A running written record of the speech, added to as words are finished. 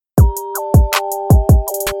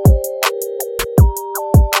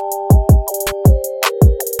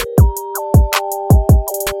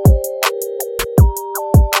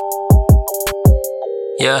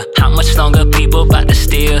Yeah, how much longer people about to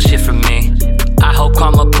steal shit from me? I hope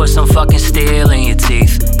karma put some fucking steel in your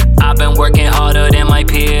teeth. I've been working harder than my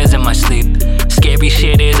peers in my sleep. Scary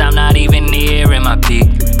shit is I'm not even nearing my peak.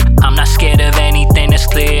 I'm not scared of anything that's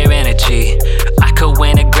clear energy. I could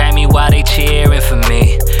win a Grammy while they cheering for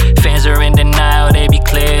me. Fans are in denial, they be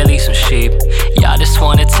clearly some sheep. Y'all just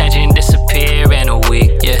want attention, disappear in a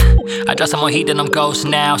week, yeah. I drop some more heat than I'm ghost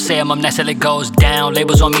now. Say I'm next till it goes down.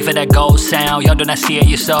 Labels on me for that gold sound. Y'all do not see it,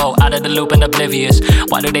 you're so out of the loop and oblivious.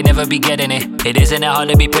 Why do they never be getting it? It isn't that hard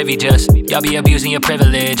to be privy, just y'all be abusing your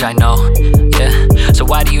privilege, I know, yeah. So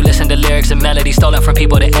why do you listen to lyrics and melodies stolen from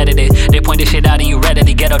people that edit it? They point this shit out and you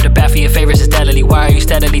readily get off the bat for your favorites steadily. Why are you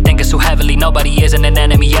steadily thinking so heavily? Nobody isn't an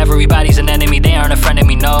enemy, everybody's an enemy. They aren't a friend of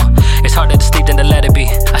me, no. It's harder to sleep than to let it be.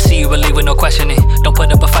 I see you believe with no questioning. Don't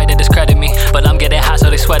put up a fight to discredit me, but I'm getting hot so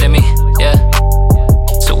they sweating me, yeah.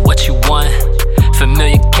 So what you want?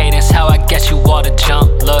 Familiar cadence, how I get you all to jump,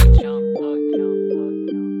 look.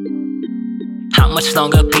 How much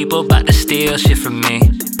longer people about to steal shit from me?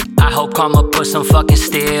 I hope karma put some fucking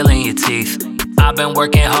steel in your teeth. I've been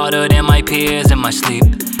working harder than my peers in my sleep.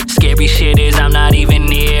 Scary shit is I'm not even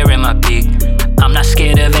nearing my peak. I'm not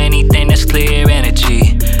scared of anything that's clear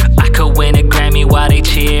energy. I could win a Grammy while they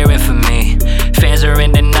cheering for me. Fans are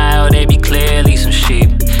in denial, they be clearly some sheep.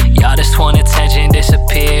 Y'all just want attention,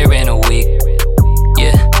 disappear in a week.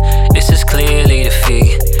 Yeah, this is clearly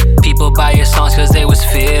defeat. People buy your songs cause they was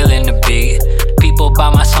feeling the beat. People buy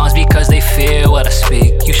my songs because they feel what I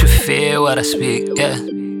speak. You should feel what I speak, yeah.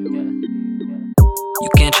 You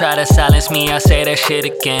can try to silence me, I say that shit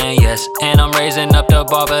again, yes. And I'm raising up the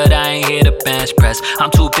bar, but I ain't here to bench press. I'm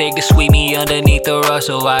too big to sweep me underneath the rug,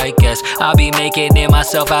 so I guess I'll be making it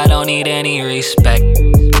myself, I don't need any respect.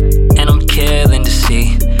 And I'm killing to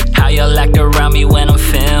see how y'all act around me when I'm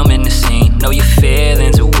filming the scene. Know your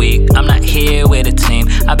feelings are weak, I'm not here with a team.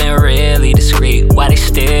 I've been really discreet, why they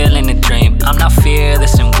still in the dream? I'm not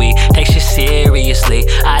fearless and weak, take shit seriously.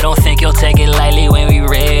 I don't think you'll take it lightly when we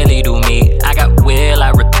really do meet. I got will, I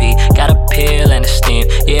repeat, got a pill and a steam.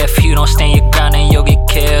 Yeah, if you don't stand your ground then you'll get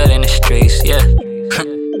killed in the streets, yeah.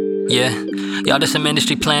 Yeah, y'all just some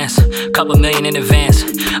industry plans, couple million in advance.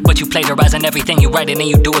 But you plagiarizing everything you write and then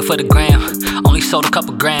you do it for the gram. Only sold a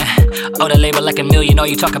couple grand, oh the label like a million. All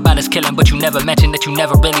you talk about is killing, but you never mention that you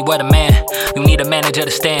never really were the man. You need a manager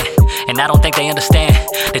to stand, and I don't think they understand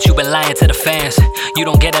that you been lying to the fans. You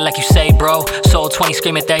don't get it like you say, bro. Sold 20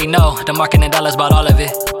 screaming they know, the marketing dollars bought all of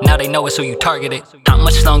it. Now they know it so you target it. How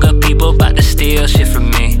much longer people about to steal shit from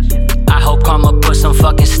me? I hope karma put some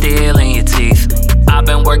fucking steel in your teeth. I've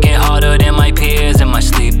been working harder than my peers in my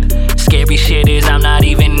sleep.